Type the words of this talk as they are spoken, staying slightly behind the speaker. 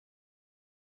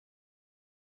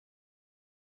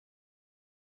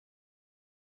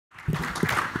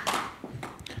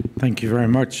Thank you very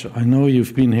much. I know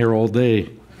you've been here all day,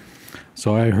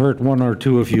 so I heard one or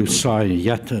two of you sigh,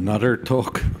 yet another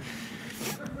talk.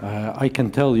 I can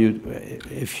tell you,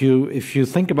 if you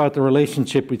think about the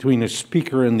relationship between a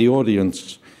speaker and the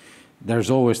audience, there's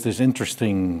always this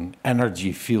interesting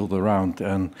energy field around,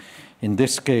 and in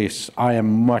this case, I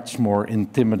am much more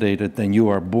intimidated than you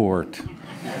are bored.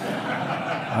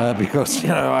 Because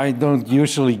I don't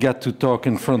usually get to talk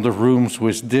in front of rooms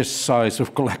with this size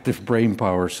of collective brain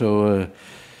power. So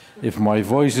if my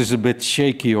voice is a bit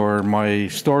shaky or my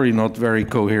story not very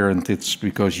coherent, it's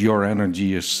because your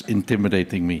energy is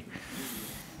intimidating me.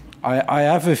 I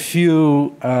have a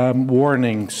few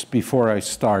warnings before I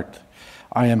start.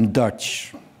 I am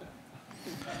Dutch,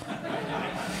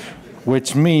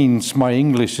 which means my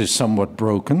English is somewhat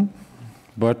broken.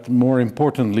 But more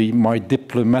importantly, my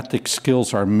diplomatic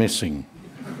skills are missing.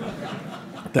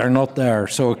 They're not there.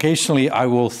 So occasionally I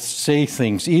will say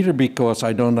things either because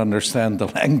I don't understand the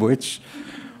language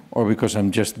or because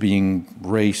I'm just being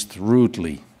raised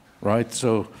rudely, right?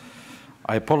 So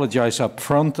I apologize up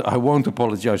front. I won't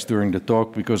apologize during the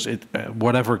talk because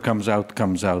whatever comes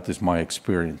out is my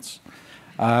experience.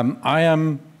 I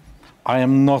am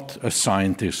not a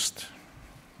scientist.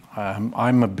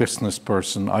 I'm a business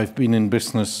person. I've been in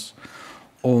business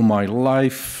all my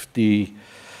life. The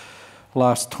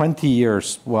last 20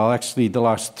 years, well, actually the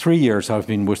last 3 years, I've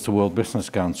been with the World Business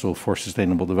Council for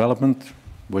Sustainable Development,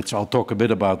 which I'll talk a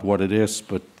bit about what it is,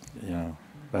 but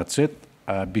that's it.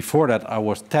 Before that, I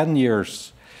was 10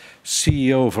 years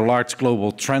CEO of a large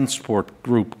global transport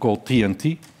group called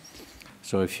TNT.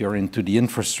 So if you're into the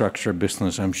infrastructure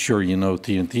business, I'm sure you know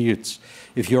TNT.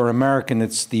 If you're American,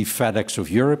 it's the FedEx of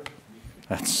Europe.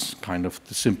 That's kind of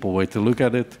the simple way to look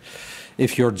at it.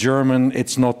 If you're German,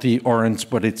 it's not the orange,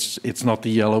 but it's not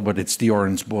the yellow, but it's the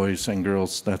orange boys and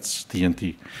girls. That's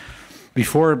TNT.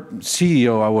 Before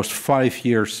CEO, I was 5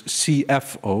 years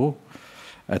CFO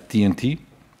at TNT.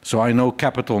 So I know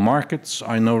capital markets,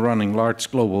 I know running large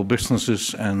global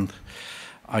businesses, and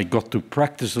I got to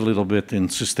practice a little bit in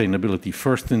sustainability,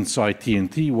 first inside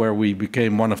TNT, where we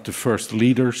became one of the first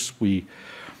leaders. We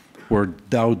were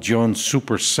Dow Jones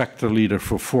super sector leader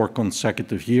for 4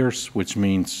 consecutive years, which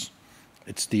means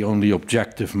it's the only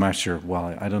objective measure.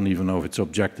 Well, I don't even know if it's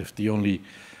objective. The only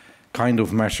kind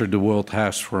of measure the world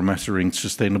has for measuring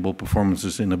sustainable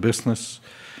performances in a business.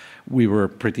 We were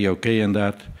pretty okay in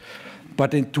that.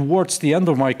 But towards the end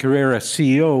of my career as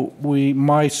CEO,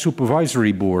 my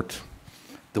supervisory board,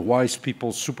 the wise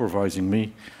people supervising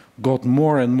me, got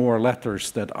more and more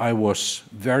letters that I was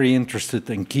very interested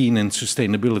and keen in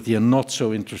sustainability and not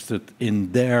so interested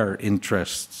in their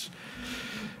interests,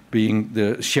 being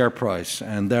the share price,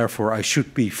 and therefore I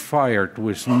should be fired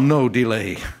with no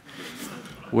delay,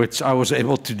 which I was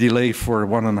able to delay for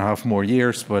 1.5 more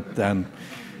years, but then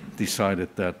decided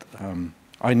that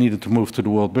I needed to move to the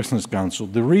World Business Council.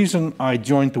 The reason I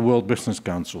joined the World Business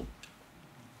Council,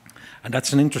 and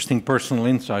that's an interesting personal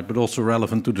insight, but also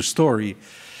relevant to the story,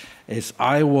 is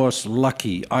I was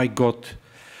lucky. I got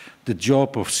the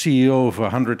job of CEO of a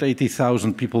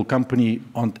 180,000 people company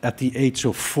at the age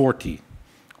of 40,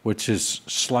 which is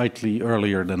slightly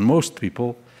earlier than most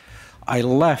people. I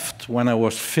left when I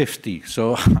was 50,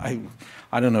 so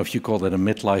I don't know if you call that a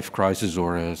midlife crisis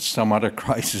or some other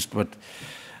crisis, but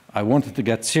I wanted to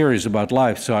get serious about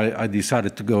life, so I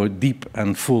decided to go deep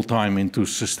and full-time into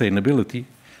sustainability.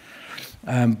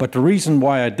 But the reason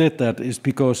why I did that is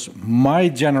because my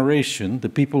generation, the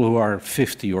people who are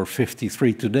 50 or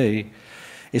 53 today,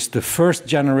 is the first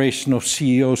generation of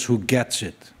CEOs who gets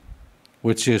it,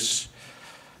 which is,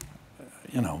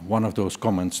 one of those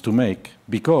comments to make,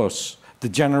 because the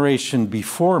generation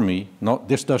before me,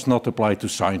 this does not apply to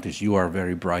scientists. You are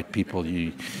very bright people.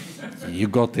 You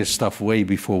got this stuff way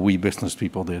before we business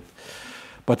people did.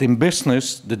 But in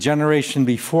business, the generation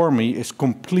before me is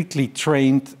completely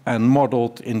trained and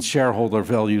modeled in shareholder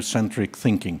value-centric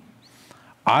thinking.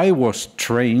 I was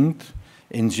trained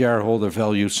in shareholder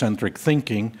value-centric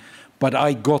thinking, but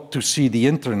I got to see the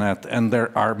internet, and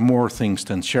there are more things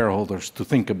than shareholders to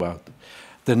think about.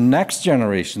 The next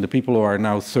generation, the people who are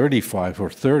now 35 or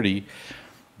 30,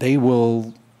 they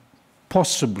will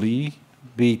possibly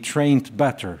be trained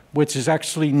better, which is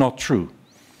actually not true.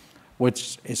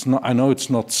 Which is not, I know it's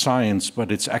not science,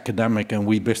 but it's academic, and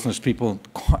we business people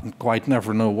quite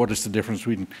never know what is the difference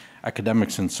between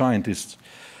academics and scientists.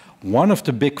 One of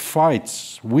the big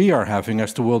fights we are having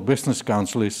as the World Business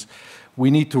Council is we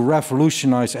need to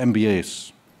revolutionize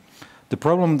MBAs. The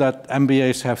problem that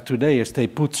MBAs have today is they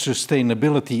put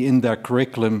sustainability in their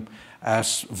curriculum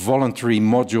as voluntary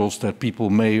modules that people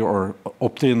may or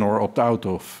opt in or opt out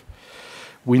of.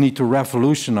 We need to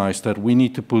revolutionize that. We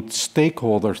need to put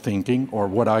stakeholder thinking, or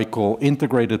what I call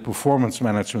integrated performance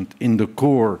management, in the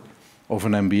core of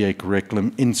an MBA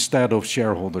curriculum instead of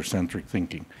shareholder-centric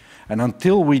thinking. And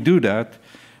until we do that,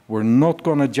 we're not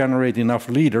going to generate enough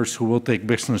leaders who will take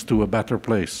business to a better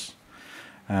place.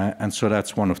 And so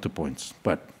that's one of the points.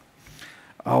 But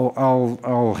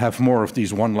I'll have more of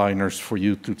these one-liners for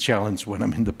you to challenge when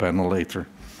I'm in the panel later.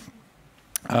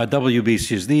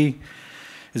 WBCSD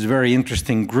is a very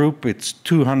interesting group. It's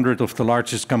 200 of the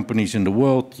largest companies in the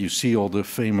world. You see all the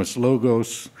famous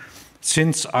logos.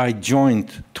 Since I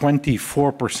joined,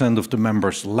 24% of the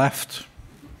members left,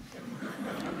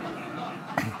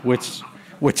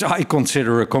 which I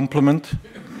consider a compliment.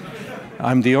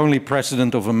 I'm the only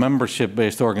president of a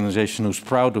membership-based organization who's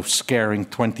proud of scaring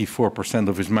 24%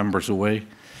 of his members away.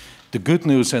 The good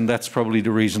news, and that's probably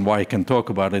the reason why I can talk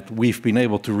about it, we've been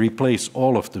able to replace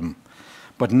all of them.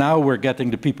 But now we're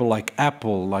getting the people like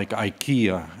Apple, like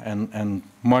IKEA, and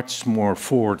much more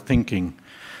forward-thinking.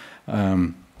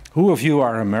 Who of you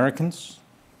are Americans?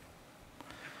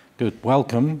 Good,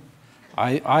 welcome.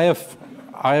 I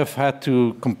have had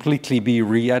to completely be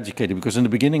re-educated, because in the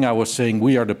beginning I was saying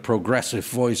we are the progressive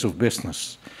voice of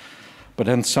business. But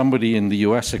then somebody in the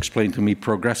US explained to me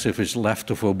progressive is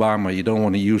left of Obama. You don't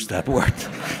want to use that word.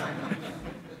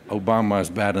 Obama is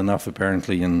bad enough,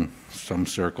 apparently, in some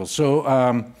circles.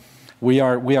 So we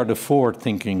are the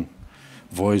forward-thinking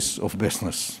voice of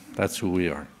business. That's who we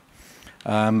are.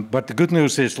 But the good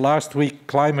news is last week,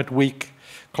 Climate Week,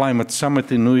 Climate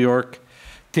Summit in New York,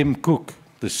 Tim Cook,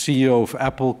 the CEO of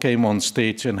Apple, came on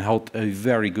stage and held a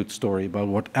very good story about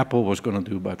what Apple was going to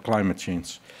do about climate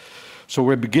change. So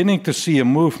we're beginning to see a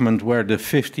movement where the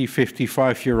 50,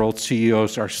 55-year-old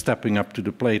CEOs are stepping up to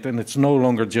the plate, and it's no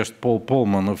longer just Paul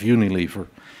Polman of Unilever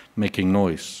making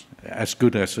noise, as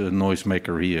good as a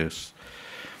noisemaker he is.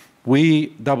 We,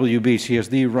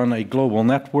 WBCSD, run a global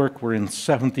network. We're in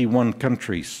 71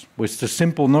 countries, with the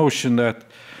simple notion that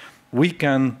we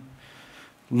can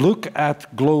look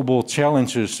at global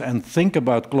challenges and think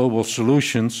about global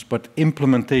solutions, but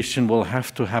implementation will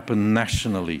have to happen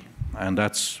nationally. And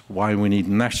that's why we need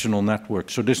national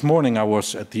networks. So this morning I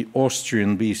was at the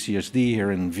Austrian BCSD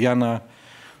here in Vienna.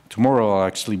 Tomorrow I'll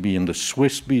actually be in the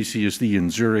Swiss BCSD in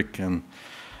Zurich, and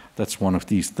that's one of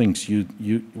these things.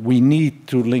 We need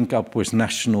to link up with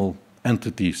national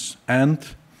entities. And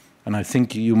I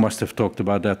think you must have talked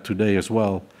about that today as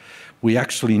well, we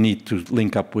actually need to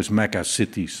link up with mega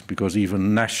cities, because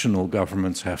even national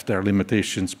governments have their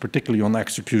limitations, particularly on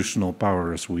executional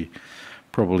power, as we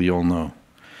probably all know.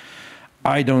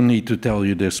 I don't need to tell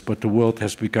you this, but the world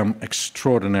has become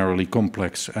extraordinarily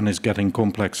complex and is getting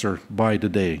complexer by the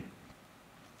day.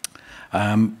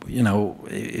 You know,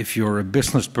 if you're a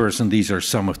business person, these are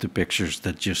some of the pictures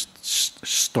that just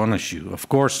astonish you. Of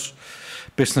course,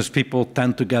 business people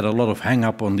tend to get a lot of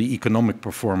hang-up on the economic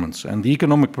performance. And the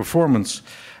economic performance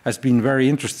has been very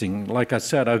interesting. Like I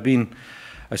said, I've been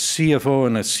a CFO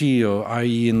and a CEO,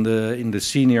 i.e. in the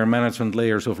senior management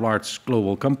layers of large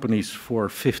global companies for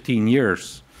 15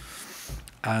 years.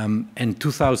 In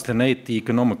 2008,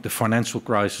 the financial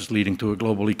crisis leading to a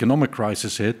global economic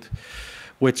crisis hit,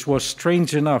 which was,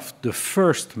 strange enough, the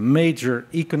first major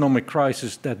economic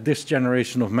crisis that this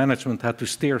generation of management had to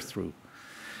steer through.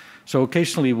 So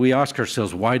occasionally we ask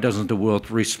ourselves, why doesn't the world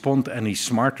respond any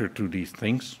smarter to these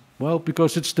things? Well,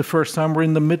 because it's the first time we're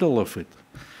in the middle of it.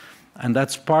 And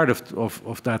that's part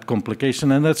of that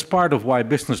complication, and that's part of why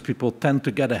business people tend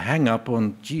to get a hang-up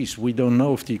on, geez, we don't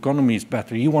know if the economy is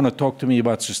better. You want to talk to me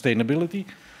about sustainability?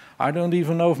 I don't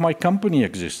even know if my company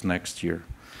exists next year.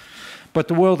 But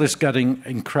the world is getting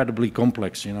incredibly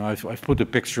complex. You know, I've put a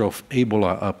picture of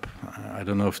Ebola up. I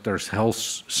don't know if there's health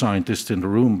scientists in the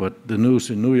room, but the news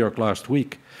in New York last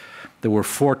week, there were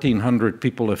 1,400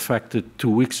 people affected 2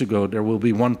 weeks ago. There will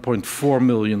be 1.4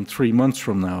 million 3 months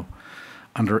from now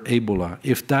under Ebola.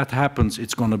 If that happens,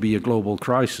 it's going to be a global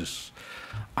crisis.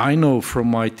 I know from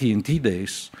my TNT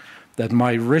days that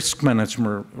my risk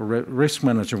manager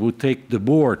would take the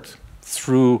board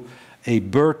through a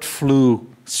bird flu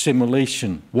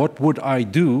simulation. What would I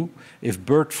do if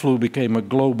bird flu became a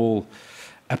global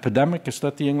epidemic? Is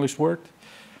that the English word?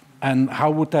 And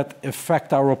how would that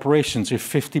affect our operations if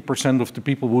 50% of the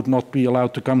people would not be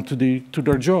allowed to come to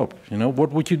their job? You know,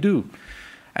 what would you do?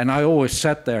 And I always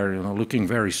sat there, you know, looking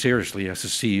very seriously, as a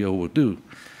CEO would do.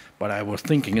 But I was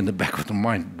thinking in the back of the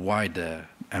mind, why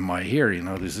am I here? You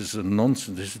know, this is a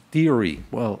nonsense. This is theory.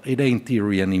 Well, it ain't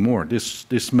theory anymore.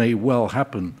 This may well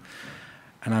happen.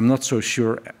 And I'm not so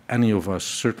sure any of us,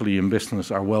 certainly in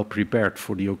business, are well prepared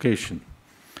for the occasion.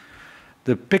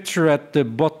 The picture at the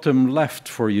bottom left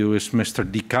for you is Mr.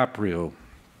 DiCaprio.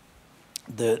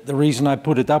 the reason I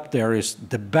put it up there is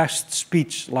the best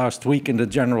speech last week in the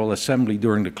General Assembly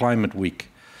during the Climate Week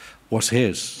was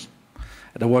his.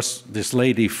 There was this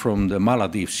lady from the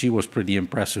Maldives. She was pretty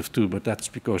impressive too, but that's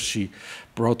because she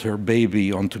brought her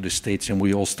baby onto the stage and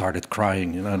we all started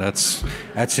crying. You know, that's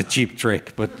a cheap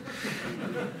trick. But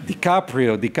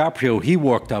DiCaprio, he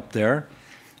walked up there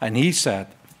and he said,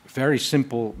 very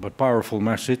simple but powerful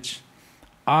message,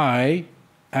 I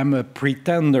am a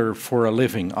pretender for a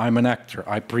living. I'm an actor.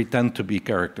 I pretend to be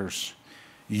characters.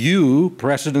 You,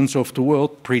 presidents of the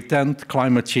world, pretend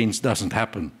climate change doesn't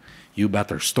happen. You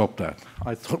better stop that.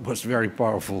 I thought it was a very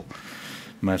powerful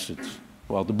message.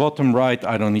 Well, the bottom right,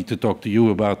 I don't need to talk to you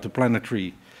about. The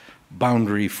planetary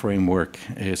boundary framework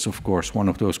is, of course, one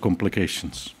of those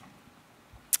complications.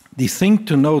 The thing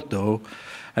to note, though,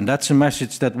 and that's a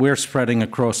message that we're spreading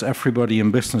across everybody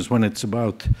in business when it's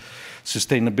about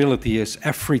sustainability, is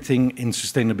everything in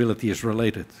sustainability is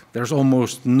related. There's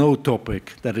almost no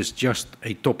topic that is just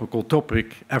a topical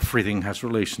topic. Everything has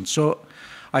relation. So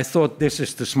I thought this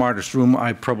is the smartest room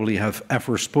I probably have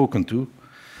ever spoken to.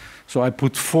 So I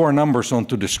put 4 numbers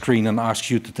onto the screen and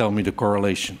asked you to tell me the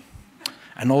correlation.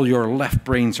 And all your left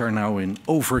brains are now in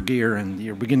overgear and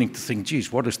you're beginning to think,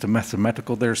 geez, what is the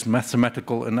mathematical? There's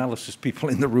mathematical analysis people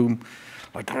in the room.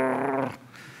 Like,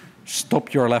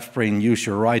 stop your left brain, use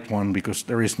your right one, because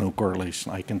there is no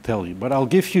correlation, I can tell you. But I'll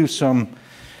give you some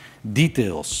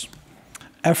details.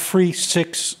 Every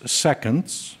 6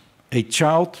 seconds, a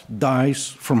child dies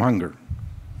from hunger.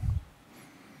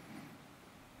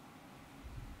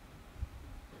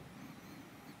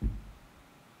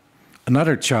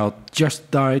 Another child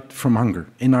just died from hunger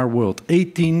in our world.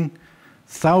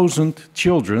 18,000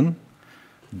 children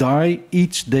die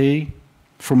each day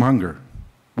from hunger.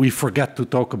 We forget to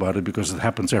talk about it because it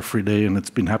happens every day and it's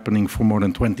been happening for more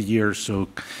than 20 years, so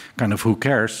kind of who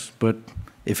cares? But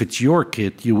if it's your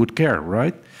kid, you would care,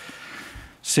 right?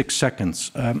 6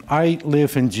 seconds. I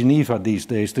live in Geneva these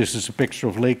days. This is a picture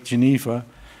of Lake Geneva.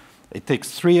 It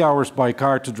takes 3 hours by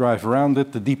car to drive around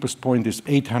it. The deepest point is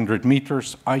 800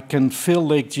 meters. I can fill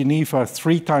Lake Geneva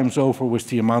 3 times over with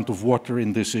the amount of water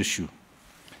in this issue.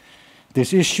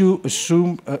 This issue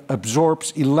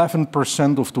absorbs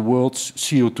 11% of the world's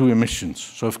CO2 emissions.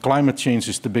 So if climate change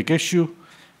is the big issue,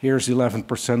 here's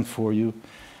 11% for you.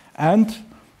 And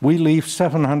we leave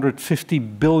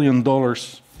 $750 billion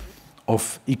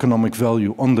of economic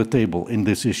value on the table in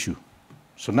this issue.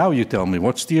 So now you tell me,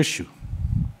 what's the issue?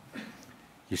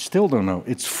 You still don't know.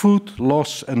 It's food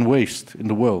loss and waste in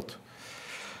the world.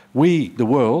 We, the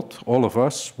world, all of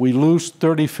us, we lose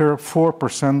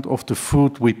 34% of the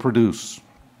food we produce.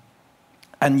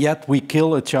 And yet we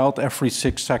kill a child every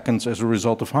 6 seconds as a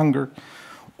result of hunger,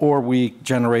 or we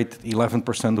generate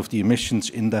 11% of the emissions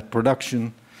in that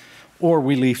production, or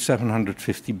we leave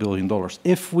 $750 billion.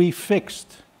 If we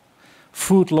fixed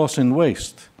food loss and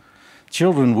waste,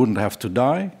 children wouldn't have to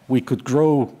die. We could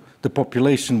grow the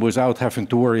population without having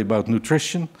to worry about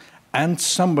nutrition, and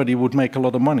somebody would make a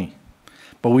lot of money.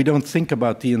 But we don't think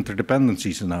about the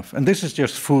interdependencies enough. And this is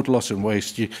just food loss and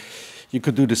waste. You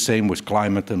could do the same with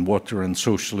climate and water and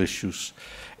social issues.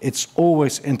 It's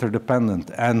always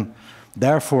interdependent. And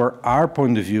therefore, our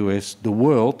point of view is the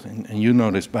world, and you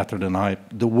know this better than I,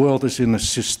 the world is in a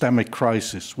systemic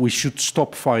crisis. We should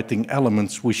stop fighting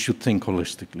elements. We should think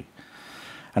holistically.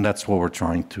 And that's what we're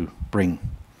trying to bring.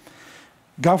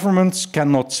 Governments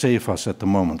cannot save us at the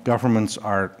moment. Governments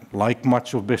are, like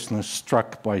much of business,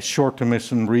 struck by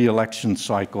short-termism, re-election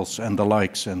cycles and the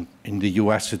likes. And in the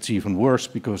US it's even worse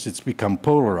because it's become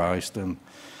polarized. And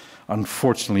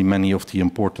unfortunately, many of the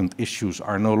important issues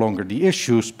are no longer the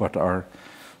issues, but are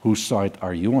whose side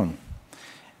are you on?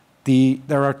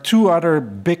 There are 2 other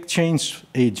big change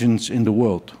agents in the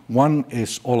world. One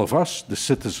is all of us, the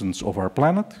citizens of our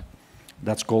planet.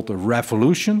 That's called a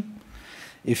revolution.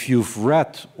 If you've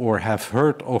read or have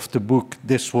heard of the book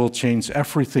This Will Change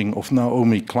Everything of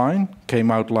Naomi Klein,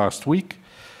 came out last week,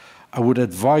 I would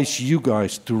advise you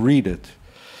guys to read it,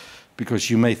 because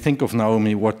you may think of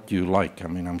Naomi what you like. I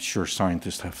mean, I'm sure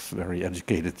scientists have very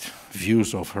educated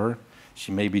views of her.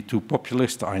 She may be too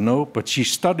populist, I know, but she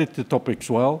studied the topics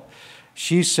well.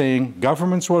 She's saying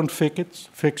governments won't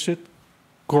fix it,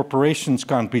 corporations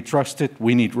can't be trusted,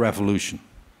 we need revolution.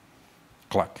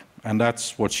 Clack. And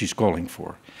that's what she's calling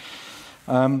for.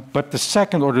 But the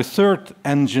second or the third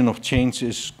engine of change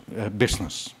is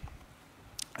business.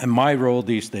 And my role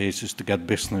these days is to get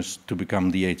business to become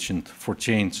the agent for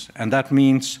change. And that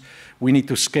means we need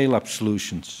to scale up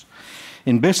solutions.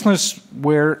 In business,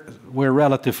 we're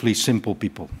relatively simple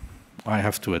people, I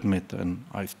have to admit, and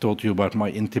I've told you about my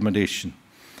intimidation.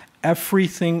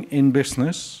 Everything in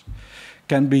business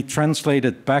can be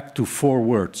translated back to 4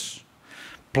 words.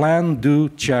 Plan, do,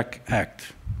 check,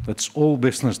 act. That's all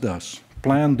business does.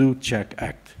 Plan, do, check,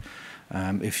 act.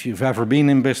 If you've ever been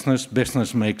in business,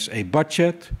 business makes a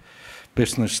budget.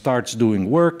 Business starts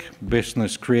doing work.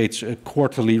 Business creates a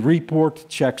quarterly report,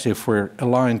 checks if we're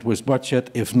aligned with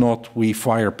budget. If not, we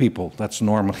fire people. That's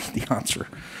normally the answer,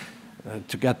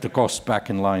 to get the costs back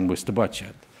in line with the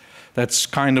budget. That's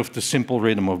kind of the simple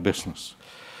rhythm of business.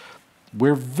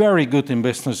 We're very good in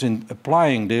business in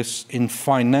applying this in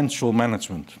financial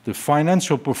management. The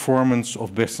financial performance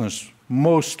of business,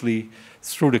 mostly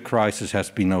through the crisis, has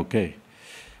been okay.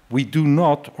 We do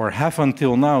not, or have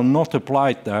until now, not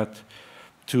applied that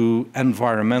to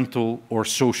environmental or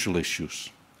social issues.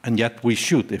 And yet we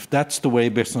should. If that's the way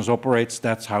business operates,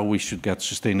 that's how we should get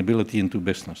sustainability into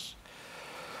business.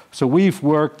 So we've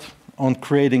worked on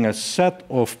creating a set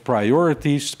of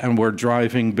priorities, and we're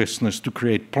driving business to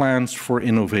create plans for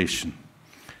innovation.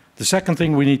 The second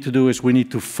thing we need to do is we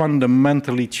need to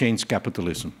fundamentally change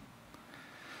capitalism.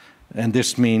 And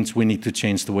this means we need to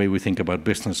change the way we think about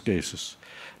business cases.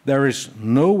 There is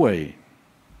no way,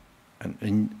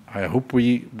 and I hope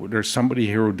there's somebody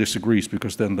here who disagrees,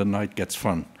 because then the night gets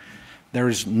fun. There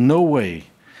is no way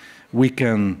we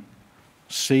can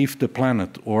save the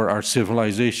planet or our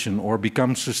civilization or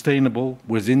become sustainable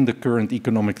within the current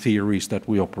economic theories that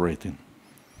we operate in.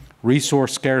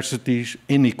 Resource scarcity,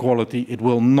 inequality, it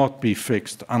will not be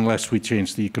fixed unless we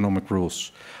change the economic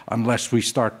rules, unless we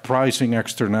start pricing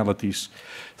externalities,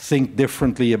 think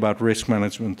differently about risk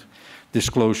management,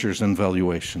 disclosures and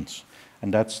valuations.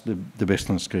 And that's the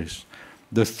business case.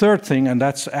 The third thing, and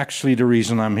that's actually the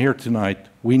reason I'm here tonight,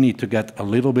 we need to get a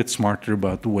little bit smarter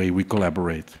about the way we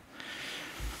collaborate.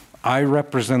 I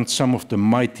represent some of the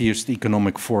mightiest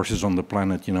economic forces on the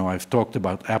planet. You know, I've talked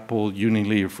about Apple,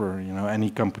 Unilever, you know, any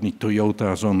company,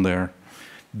 Toyota's on there.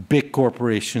 Big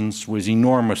corporations with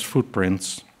enormous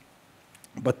footprints.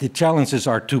 But the challenges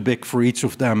are too big for each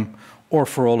of them or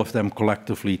for all of them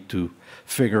collectively to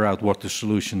figure out what the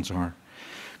solutions are.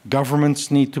 Governments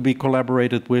need to be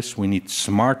collaborated with. We need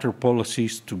smarter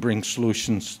policies to bring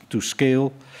solutions to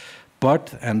scale.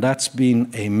 But, and that's been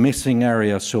a missing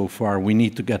area so far, we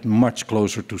need to get much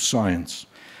closer to science.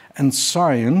 And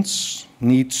science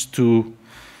needs to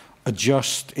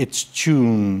adjust its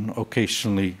tune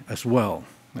occasionally as well.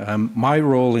 My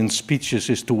role in speeches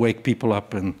is to wake people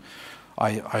up, and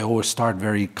I always start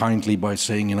very kindly by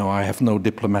saying, you know, I have no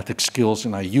diplomatic skills,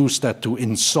 and I use that to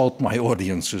insult my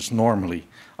audiences normally.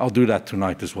 I'll do that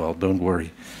tonight as well, don't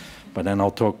worry. But then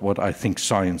I'll talk what I think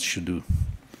science should do.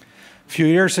 A few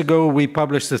years ago, we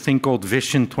published a thing called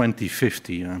Vision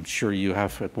 2050. I'm sure you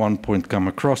have at one point come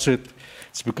across it.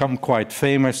 It's become quite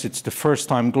famous. It's the first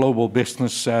time global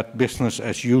business said business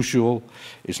as usual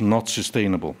is not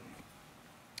sustainable.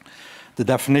 The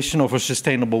definition of a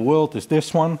sustainable world is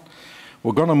this one.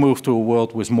 We're going to move to a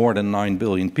world with more than 9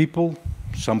 billion people.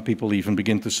 Some people even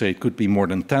begin to say it could be more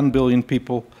than 10 billion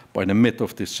people by the mid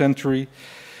of this century.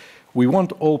 We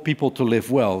want all people to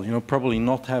live well, you know, probably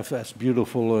not have as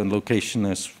beautiful a location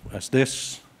as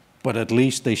this, but at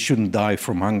least they shouldn't die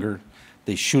from hunger.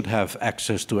 They should have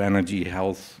access to energy,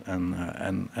 health,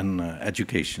 and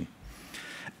education.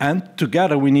 And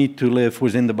together we need to live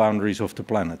within the boundaries of the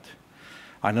planet.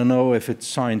 I don't know if it's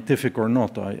scientific or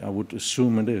not, I would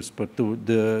assume it is, but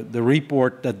the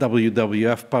report that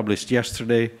WWF published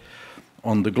yesterday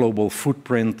on the global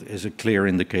footprint is a clear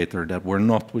indicator that we're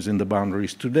not within the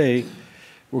boundaries today.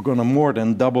 We're going to more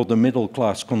than double the middle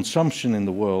class consumption in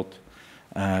the world,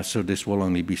 so this will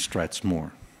only be stretched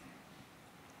more.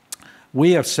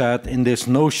 We have said in this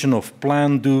notion of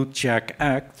plan, do, check,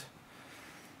 act,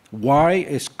 why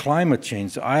is climate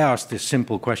change? I asked this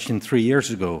simple question 3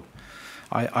 years ago.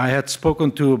 I had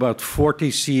spoken to about 40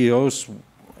 CEOs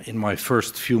in my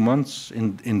first few months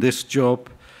in this job.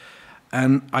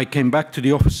 And I came back to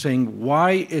the office saying,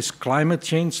 why is climate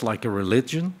change like a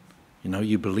religion? You know,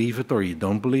 you believe it or you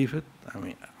don't believe it. I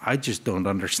mean, I just don't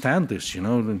understand this, you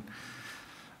know.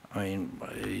 I mean,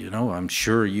 you know, I'm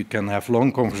sure you can have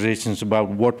long conversations about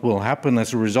what will happen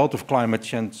as a result of climate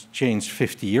change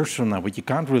 50 years from now, but you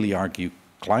can't really argue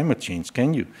climate change,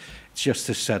 can you? It's just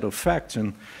a set of facts.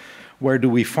 And where do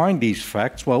we find these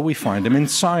facts? Well, we find them in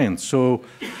science. So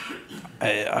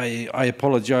I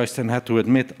apologized and had to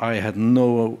admit I had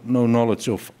no knowledge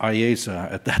of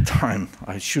IESA at that time.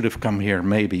 I should have come here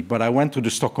maybe, but I went to the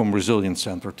Stockholm Resilience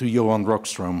Center, to Johan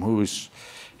Rockström, who is,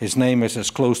 his name is as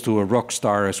close to a rock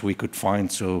star as we could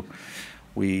find, so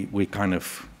we kind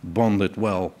of bonded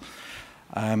well.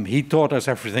 He taught us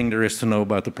everything there is to know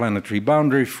about the planetary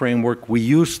boundary framework. We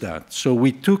used that. So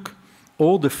we took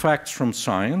all the facts from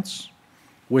science,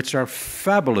 which are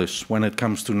fabulous when it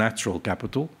comes to natural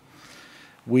capital.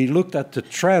 We looked at the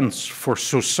trends for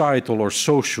societal or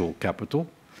social capital,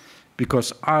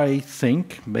 because I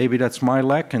think, maybe that's my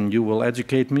lack and you will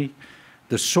educate me,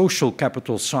 the social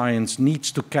capital science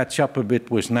needs to catch up a bit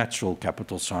with natural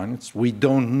capital science. We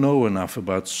don't know enough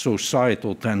about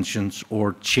societal tensions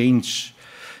or change,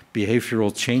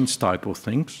 behavioral change type of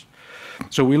things.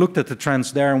 So we looked at the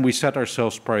trends there and we set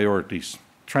ourselves priorities,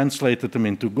 translated them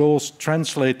into goals,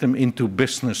 translate them into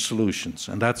business solutions.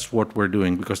 And that's what we're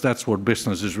doing, because that's what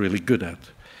business is really good at.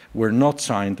 We're not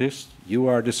scientists, you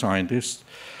are the scientists,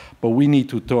 but we need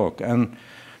to talk. And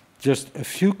just a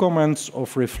few comments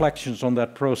of reflections on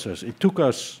that process. It took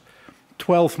us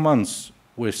 12 months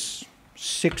with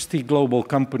 60 global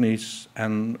companies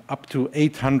and up to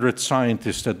 800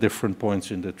 scientists at different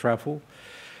points in the travel.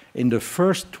 In the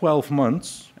first 12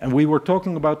 months, and we were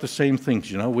talking about the same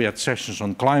things, you know, we had sessions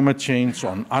on climate change,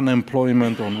 on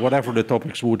unemployment, on whatever the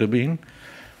topics would have been.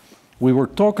 We were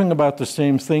talking about the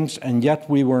same things, and yet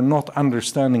we were not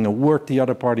understanding a word the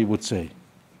other party would say.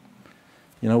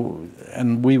 You know,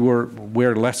 and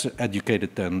we're less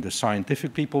educated than the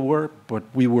scientific people were, but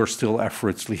we were still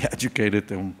effortlessly educated,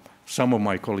 and some of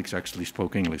my colleagues actually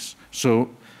spoke English. So,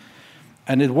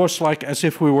 and it was like as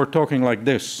if we were talking like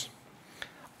this,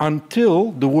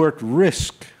 until the word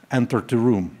risk entered the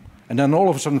room. And then all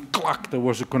of a sudden, clack, there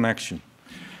was a connection.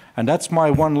 And that's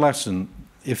my one lesson.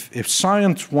 If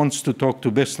science wants to talk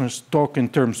to business, talk in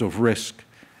terms of risk.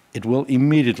 It will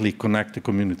immediately connect the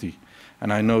community.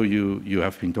 And I know you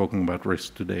have been talking about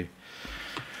risk today.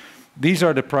 These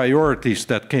are the priorities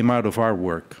that came out of our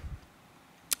work.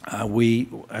 We,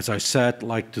 as I said,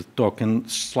 like to talk in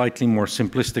slightly more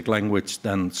simplistic language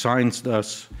than science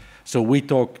does. So we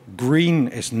talk green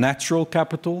is natural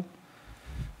capital,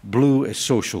 blue is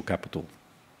social capital.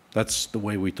 That's the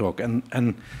way we talk.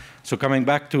 And so coming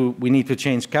back to we need to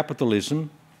change capitalism,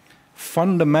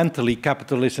 fundamentally,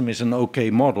 capitalism is an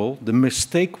okay model. The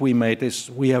mistake we made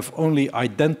is we have only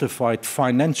identified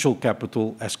financial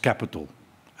capital as capital.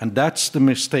 And that's the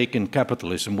mistake in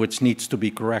capitalism, which needs to be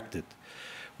corrected.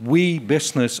 We,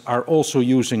 business, are also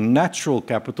using natural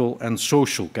capital and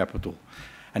social capital.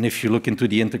 And if you look into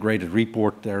the integrated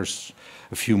report, there's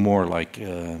a few more, like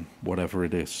whatever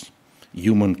it is,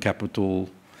 human capital,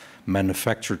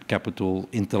 manufactured capital,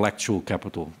 intellectual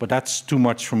capital. But that's too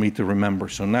much for me to remember.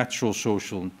 So natural,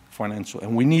 social, financial.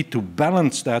 And we need to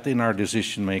balance that in our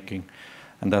decision making.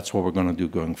 And that's what we're going to do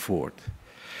going forward.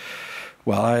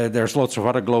 Well, there's lots of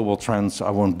other global trends. I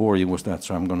won't bore you with that,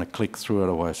 so I'm going to click through.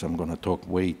 Otherwise, I'm going to talk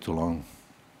way too long.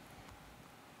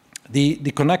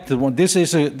 The connected one,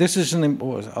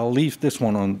 I'll leave this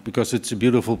one on because it's a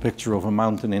beautiful picture of a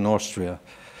mountain in Austria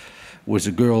with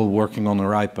a girl working on her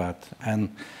iPad.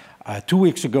 And 2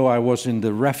 weeks ago, I was in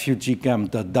the refugee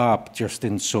camp Dadaab, just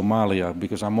in Somalia,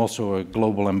 because I'm also a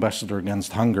global ambassador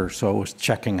against hunger, so I was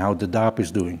checking how Dadaab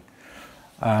is doing.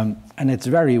 And it's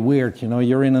very weird, you know,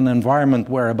 you're in an environment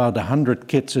where about 100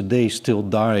 kids a day still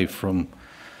die from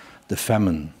the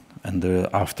famine and the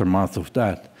aftermath of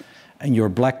that. And your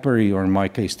BlackBerry, or in my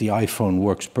case, the iPhone,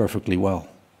 works perfectly well.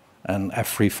 And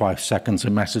every 5 seconds, a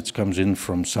message comes in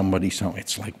from somebody, so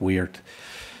it's like weird.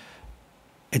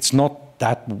 It's not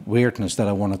that weirdness that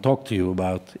I want to talk to you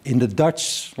about. In the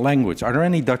Dutch language, are there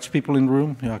any Dutch people in the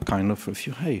room? Yeah, kind of. If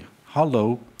you, hey,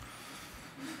 hello.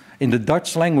 In the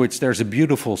Dutch language, there's a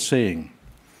beautiful saying.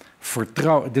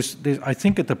 I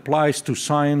think it applies to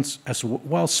science as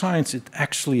well. Science, it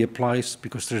actually applies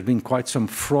because there's been quite some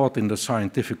fraud in the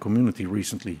scientific community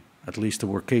recently. At least there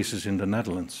were cases in the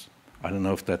Netherlands. I don't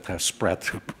know if that has spread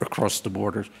across the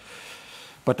borders.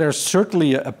 But there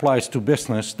certainly applies to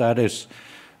business. That is,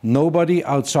 nobody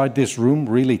outside this room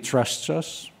really trusts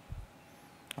us.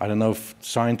 I don't know if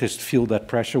scientists feel that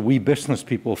pressure. We business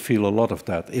people feel a lot of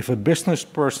that. If a business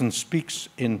person speaks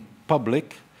in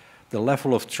public, the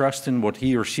level of trust in what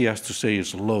he or she has to say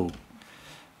is low,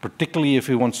 particularly if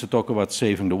he wants to talk about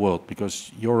saving the world,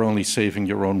 because you're only saving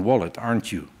your own wallet,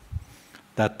 aren't you?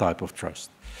 That type of trust.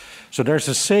 So there's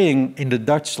a saying in the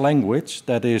Dutch language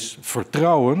that is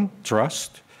vertrouwen,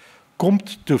 trust,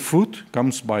 komt te voet,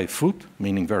 comes by foot,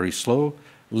 meaning very slow,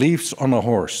 leaves on a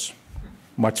horse,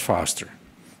 much faster.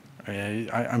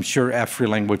 I'm sure every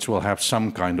language will have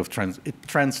some kind of it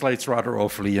translates rather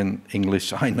awfully in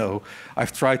English, I know.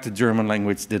 I've tried the German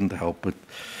language, didn't help, but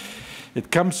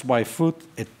it comes by foot,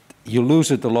 you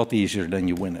lose it a lot easier than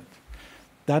you win it.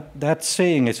 That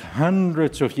saying is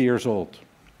hundreds of years old,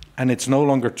 and it's no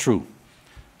longer true.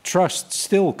 Trust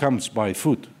still comes by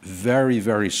foot, very,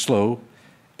 very slow.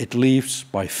 It leaves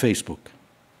by Facebook.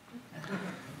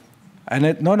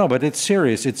 And no, but it's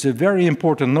serious. It's a very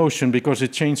important notion because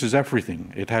it changes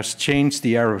everything. It has changed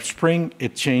the Arab Spring.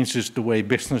 It changes the way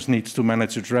business needs to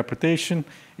manage its reputation.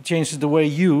 It changes the way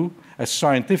you, as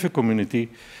scientific community,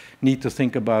 need to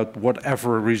think about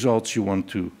whatever results you want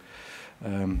to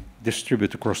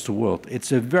distribute across the world.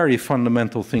 It's a very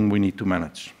fundamental thing we need to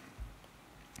manage.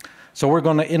 So we're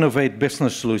going to innovate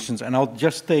business solutions, and I'll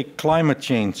just take climate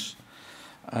change.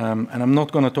 And I'm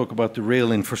not going to talk about the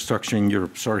rail infrastructure in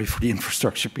Europe. Sorry for the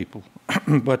infrastructure people.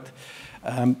 But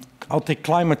I'll take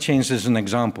climate change as an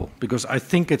example, because I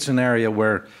think it's an area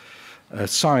where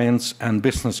science and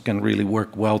business can really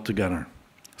work well together.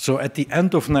 So at the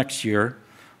end of next year,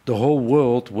 the whole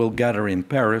world will gather in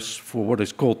Paris for what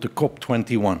is called the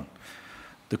COP21,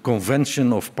 the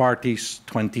Convention of Parties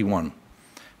 21,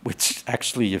 which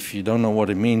actually, if you don't know what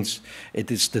it means,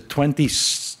 it is the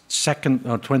 22nd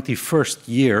or 21st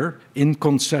year in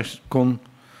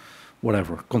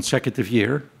consecutive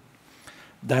year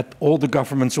that all the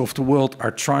governments of the world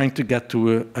are trying to get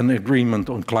to an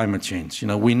agreement on climate change. You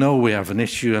know we have an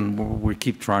issue and we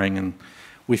keep trying, and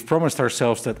we've promised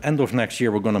ourselves that end of next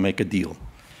year we're going to make a deal.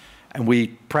 And we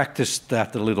practiced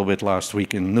that a little bit last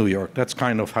week in New York. That's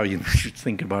kind of how you should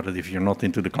think about it if you're not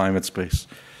into the climate space.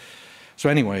 So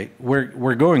anyway,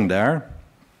 we're going there.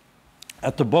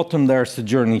 At the bottom, there's the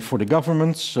journey for the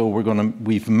governments. So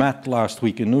we've met last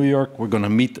week in New York. We're going to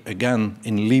meet again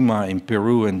in Lima in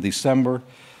Peru in December.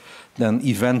 Then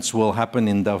events will happen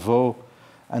in Davos.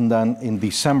 And then in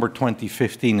December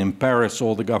 2015 in Paris,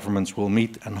 all the governments will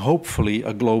meet, and hopefully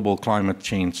a global climate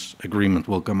change agreement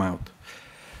will come out.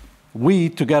 We,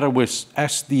 together with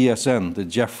SDSN, the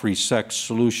Jeffrey Sachs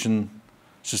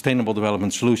Sustainable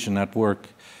Development Solution Network,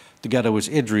 together with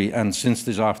IDRI, and since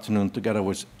this afternoon, together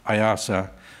with IASA,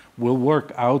 will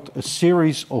work out a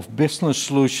series of business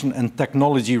solution and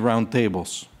technology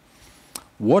roundtables.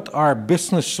 What are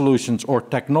business solutions or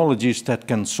technologies that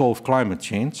can solve climate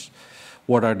change?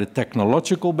 What are the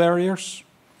technological barriers?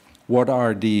 What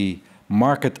are the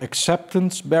market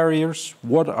acceptance barriers?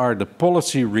 What are the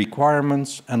policy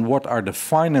requirements? And what are the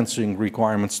financing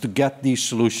requirements to get these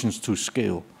solutions to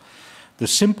scale? The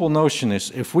simple notion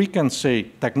is, if we can say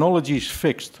technology is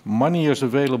fixed, money is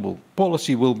available,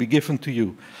 policy will be given to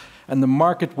you, and the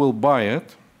market will buy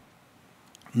it,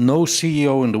 no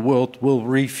CEO in the world will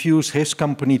refuse his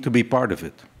company to be part of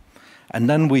it. And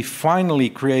then we finally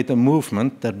create a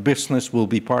movement that business will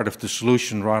be part of the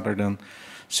solution rather than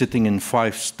sitting in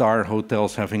five-star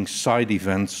hotels having side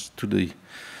events to the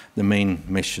main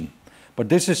mission. But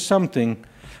this is something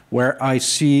where I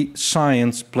see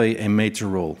science play a major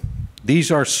role.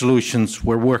 These are solutions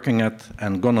we're working at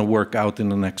and going to work out in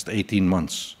the next 18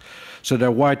 months. So they're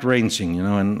wide-ranging,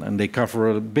 and they cover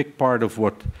a big part of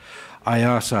what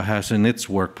IASA has in its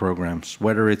work programs,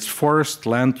 whether it's forest,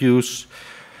 land use,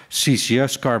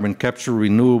 CCS, carbon capture,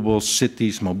 renewables,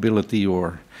 cities, mobility,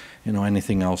 or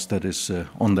anything else that is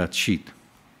on that sheet.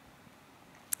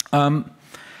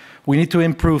 We need to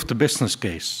improve the business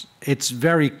case. It's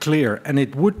very clear, and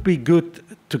it would be good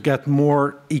to get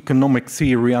more economic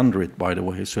theory under it, by the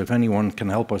way. So if anyone can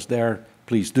help us there,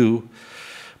 please do.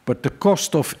 But the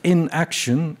cost of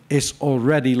inaction is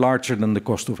already larger than the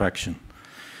cost of action.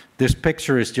 This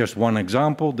picture is just one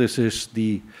example. This is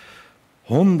the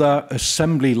Honda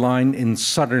assembly line in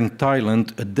southern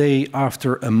Thailand a day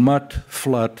after a mud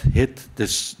flood hit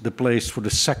the place for the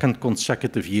second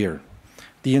consecutive year.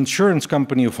 The insurance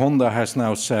company of Honda has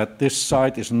now said this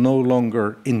site is no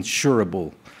longer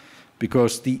insurable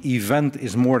because the event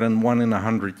is more than 1 in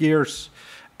 100 years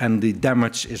and the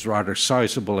damage is rather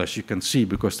sizable, as you can see,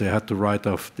 because they had to write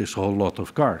off this whole lot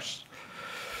of cars.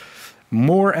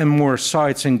 More and more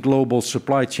sites in global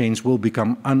supply chains will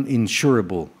become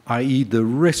uninsurable, i.e. the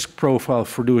risk profile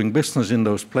for doing business in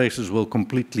those places will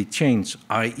completely change,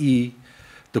 i.e.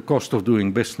 the cost of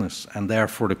doing business, and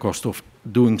therefore the cost of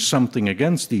doing something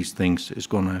against these things is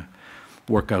going to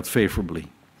work out favorably.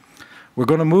 We're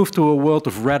going to move to a world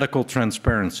of radical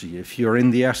transparency. If you're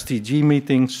in the SDG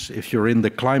meetings, if you're in the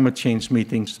climate change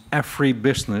meetings, every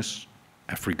business,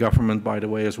 every government by the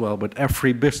way as well, but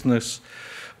every business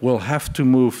will have to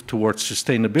move towards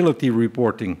sustainability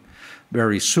reporting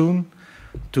very soon,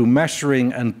 to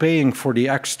measuring and paying for the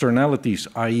externalities,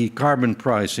 i.e. carbon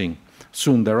pricing,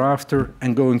 soon thereafter,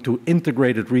 and going to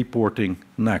integrated reporting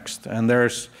next. And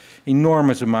there's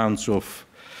enormous amounts of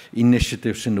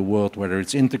initiatives in the world, whether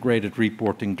it's integrated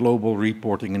reporting, global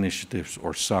reporting initiatives,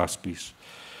 or SASPs.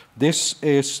 This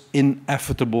is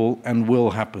inevitable and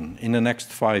will happen. In the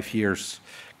next 5 years,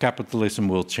 capitalism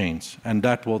will change, and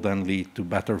that will then lead to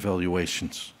better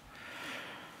valuations.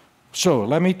 So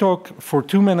let me talk for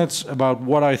 2 minutes about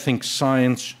what I think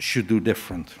science should do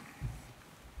different.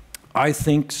 I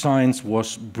think science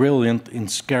was brilliant in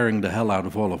scaring the hell out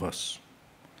of all of us.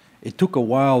 It took a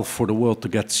while for the world to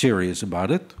get serious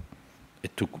about it.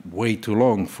 It took way too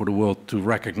long for the world to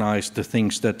recognize the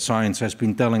things that science has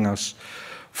been telling us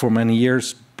for many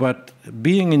years. But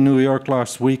being in New York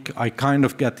last week, I kind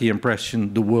of get the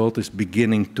impression the world is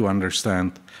beginning to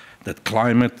understand that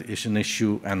climate is an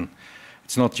issue, and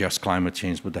it's not just climate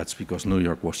change, but that's because New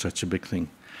York was such a big thing.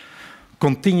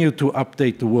 Continue to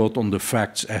update the world on the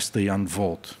facts as they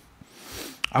unfold.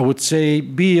 I would say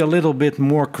be a little bit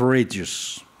more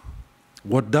courageous.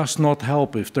 What does not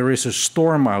help if there is a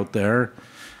storm out there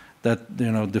that,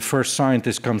 you know, the first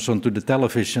scientist comes onto the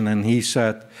television and he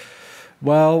said,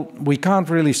 well, we can't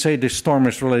really say this storm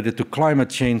is related to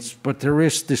climate change, but there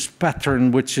is this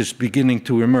pattern which is beginning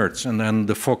to emerge. And then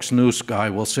the Fox News guy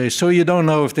will say, so you don't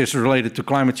know if this is related to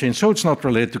climate change, so it's not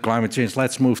related to climate change,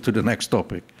 let's move to the next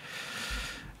topic.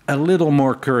 A little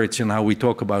more courage in how we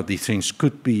talk about these things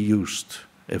could be used,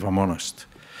 if I'm honest.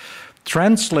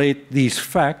 Translate these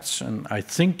facts, and I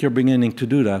think you're beginning to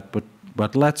do that,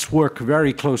 but let's work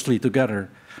very closely together.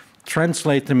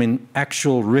 Translate them in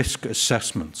actual risk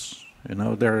assessments. You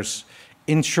know, there's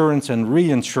insurance and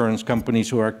reinsurance companies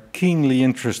who are keenly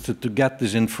interested to get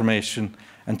this information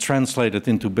and translate it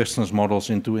into business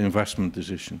models, into investment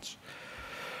decisions.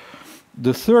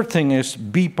 The third thing is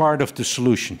be part of the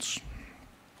solutions.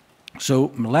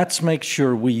 So let's make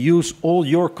sure we use all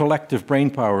your collective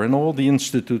brainpower and all the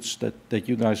institutes that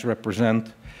you guys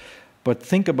represent. But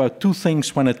think about two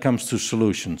things when it comes to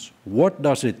solutions. What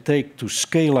does it take to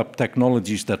scale up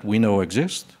technologies that we know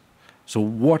exist? So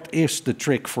what is the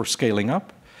trick for scaling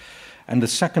up? And the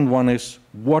second one is,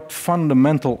 what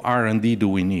fundamental R&D do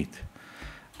we need?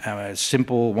 A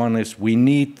simple one is we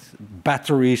need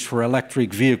batteries for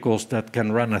electric vehicles that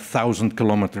can run 1,000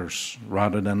 kilometers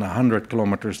rather than 100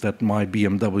 kilometers that my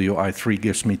BMW i3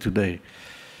 gives me today.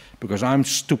 Because I'm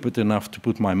stupid enough to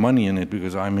put my money in it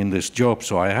because I'm in this job,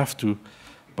 so I have to,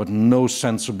 but no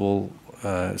sensible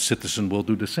citizen will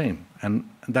do the same. And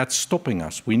that's stopping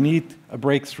us. We need a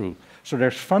breakthrough. So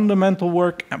there's fundamental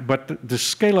work, but the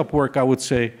scale-up work, I would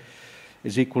say,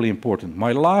 is equally important.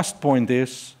 My last point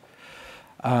is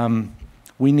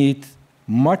we need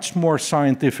much more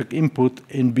scientific input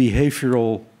in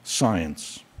behavioral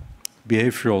science,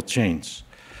 behavioral change.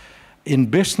 In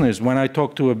business, when I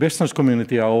talk to a business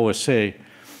community, I always say,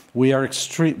 we're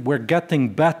getting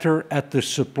better at the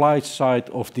supply side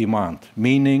of demand,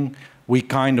 meaning we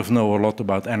kind of know a lot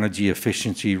about energy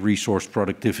efficiency, resource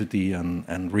productivity,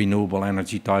 and renewable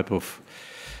energy type of.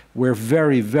 We're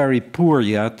very, very poor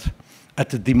yet at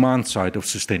the demand side of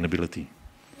sustainability.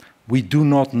 We do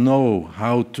not know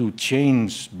how to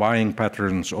change buying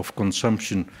patterns of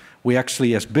consumption. We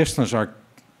actually, as business, are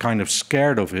kind of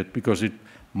scared of it because it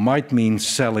might mean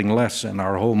selling less and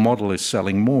our whole model is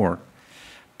selling more.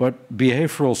 But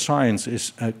behavioral science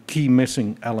is a key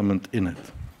missing element in it.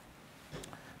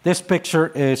 This picture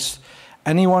is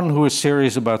anyone who is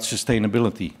serious about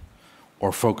sustainability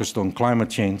or focused on climate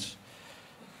change.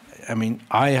 I mean,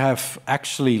 I have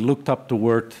actually looked up the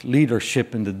word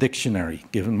leadership in the dictionary,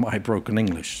 given my broken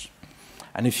English.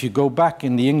 And if you go back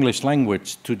in the English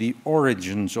language to the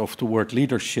origins of the word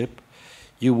leadership,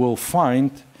 you will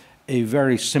find a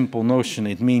very simple notion.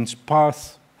 It means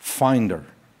path finder.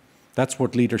 That's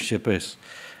what leadership is.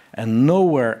 And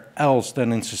nowhere else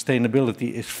than in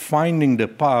sustainability is finding the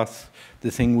path the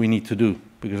thing we need to do,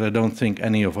 because I don't think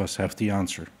any of us have the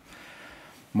answer.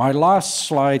 My last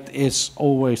slide is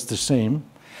always the same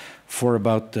for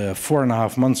about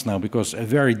 4.5 months now, because a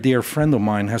very dear friend of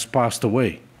mine has passed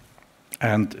away.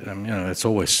 And you know, it's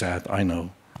always sad, I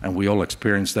know, and we all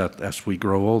experience that as we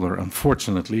grow older,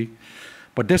 unfortunately.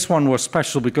 But this one was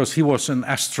special because he was an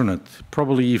astronaut,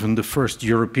 probably even the first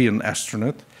European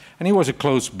astronaut. And he was a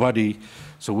close buddy,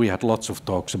 so we had lots of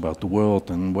talks about the world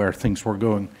and where things were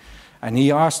going. And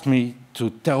he asked me to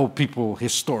tell people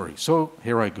his story. So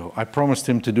here I go. I promised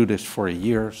him to do this for a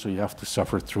year, so you have to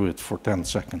suffer through it for 10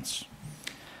 seconds.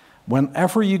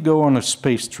 Whenever you go on a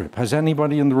space trip, has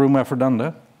anybody in the room ever done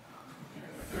that?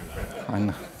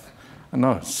 I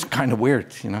know, it's kind of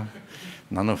weird, you know.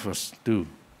 None of us do.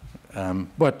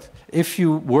 But if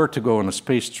you were to go on a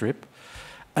space trip,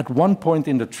 at one point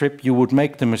in the trip, you would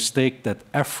make the mistake that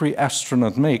every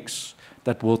astronaut makes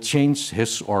that will change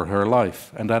his or her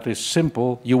life. And that is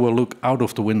simple, you will look out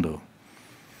of the window.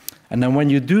 And then when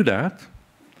you do that,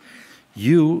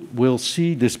 you will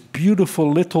see this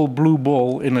beautiful little blue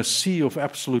ball in a sea of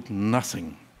absolute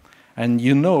nothing. And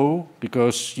you know,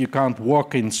 because you can't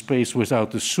walk in space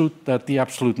without a suit, that the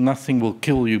absolute nothing will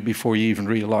kill you before you even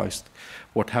realized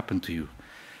what happened to you.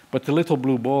 But the little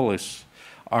blue ball is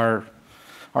our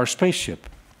spaceship.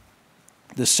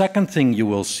 The second thing you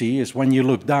will see is when you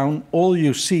look down, all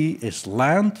you see is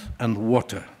land and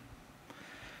water.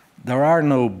 There are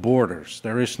no borders.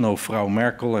 There is no Frau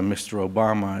Merkel and Mr.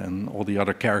 Obama and all the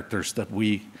other characters that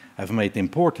we have made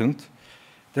important.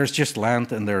 There's just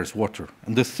land and there's water.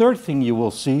 And the third thing you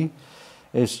will see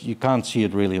is, you can't see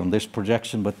it really on this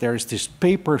projection, but there is this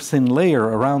paper-thin layer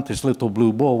around this little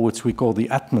blue ball, which we call the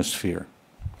atmosphere.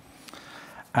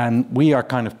 And we are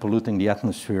kind of polluting the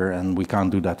atmosphere, and we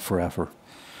can't do that forever.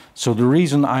 So the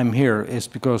reason I'm here is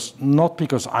not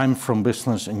because I'm from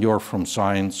business and you're from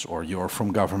science, or you're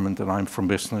from government and I'm from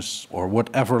business, or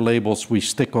whatever labels we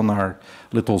stick on our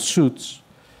little suits.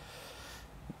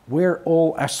 We're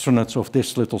all astronauts of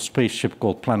this little spaceship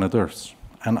called Planet Earth.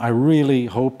 And I really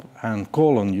hope and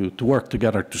call on you to work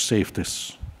together to save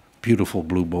this beautiful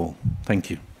blue ball. Thank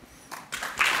you.